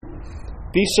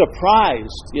be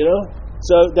surprised,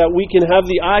 so that we can have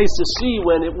the eyes to see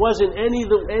when it wasn't any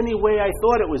way I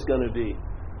thought it was going to be.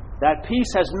 That peace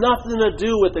has nothing to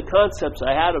do with the concepts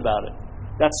I had about it.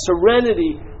 That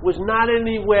serenity was not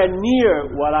anywhere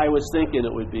near what I was thinking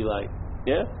it would be like.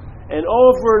 Yeah? And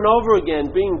over again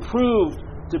being proved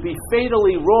to be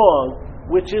fatally wrong,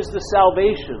 which is the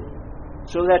salvation.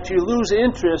 So that you lose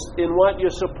interest in what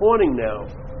you're supporting now.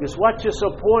 Because what you're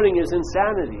supporting is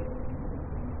insanity.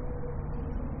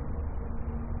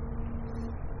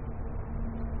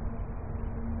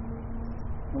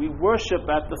 We worship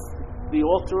at the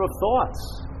altar of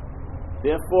thoughts.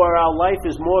 Therefore, our life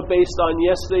is more based on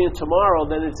yesterday and tomorrow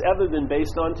than it's ever been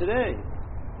based on today.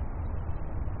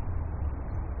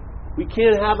 We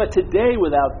can't have a today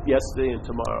without yesterday and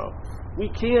tomorrow. We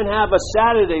can't have a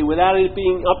Saturday without it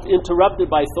being interrupted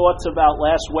by thoughts about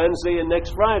last Wednesday and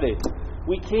next Friday.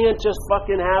 We can't just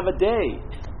fucking have a day.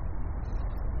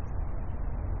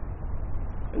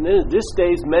 And then this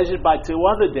day is measured by 2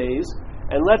 other days.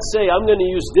 And let's say I'm going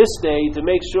to use this day to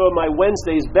make sure my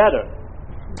Wednesday's better.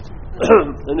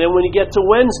 And then when you get to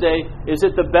Wednesday, is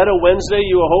it the better Wednesday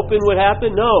you were hoping would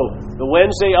happen? No. The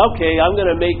Wednesday, okay, I'm going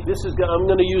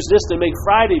to use this to make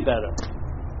Friday better.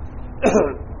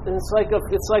 And it's like a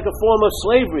form of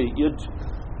slavery.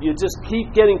 You just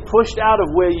keep getting pushed out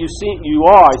of where you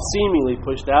are seemingly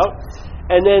pushed out,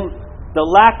 and then the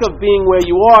lack of being where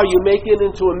you are, you make it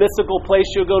into a mythical place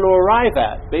you're going to arrive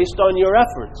at based on your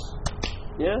efforts.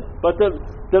 Yeah, but the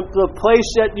place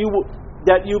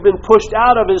that you've been pushed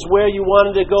out of is where you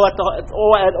wanted to go at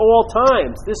all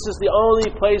times. This is the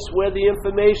only place where the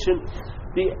information,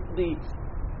 the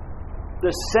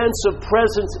sense of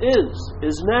presence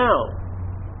is now.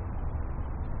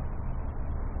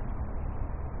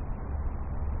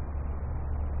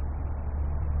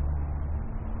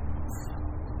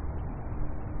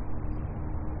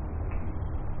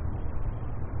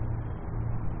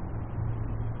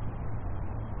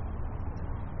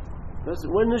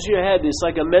 When does your head? It's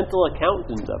like a mental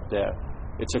accountant up there.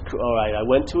 All right. I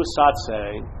went to a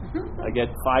satsang. I get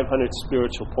 500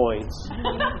 spiritual points.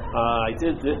 I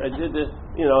did the.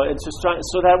 It's just trying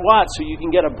so that what? So you can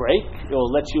get a break.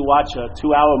 It'll let you watch a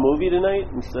 2-hour movie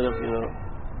tonight instead of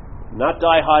not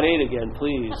Die Hard 8 again,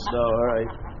 please. No. All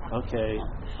right. Okay.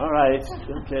 All right.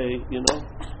 Okay.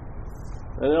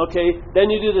 And okay, then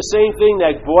you do the same thing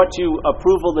that brought you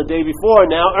approval the day before.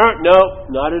 Now, no,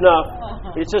 not enough.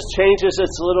 It just changes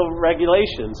its little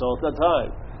regulations all the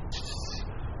time.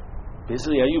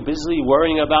 Busy? Are you busy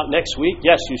worrying about next week?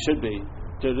 Yes, you should be.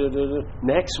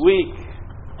 Next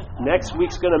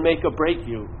week's going to make or break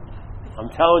you. I'm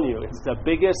telling you, it's the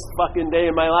biggest fucking day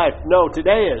of my life. No,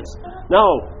 today is.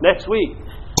 No, next week.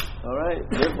 All right,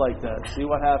 live like that. See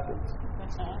what happens.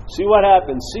 See what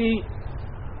happens. See.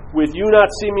 With you not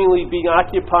seemingly being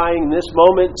occupying this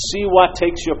moment, see what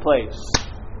takes your place.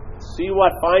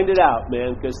 Find it out,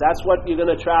 man, because that's what you're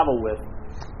going to travel with.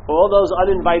 All those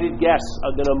uninvited guests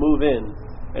are going to move in,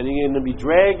 and you're going to be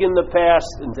dragging the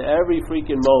past into every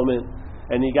freaking moment,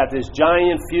 and you got this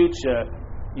giant future.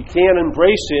 You can't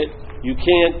embrace it, you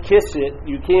can't kiss it,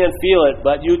 you can't feel it,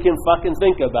 but you can fucking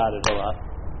think about it a lot.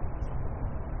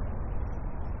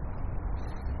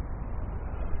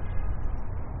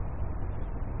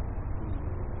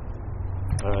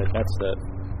 All right, that's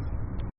that.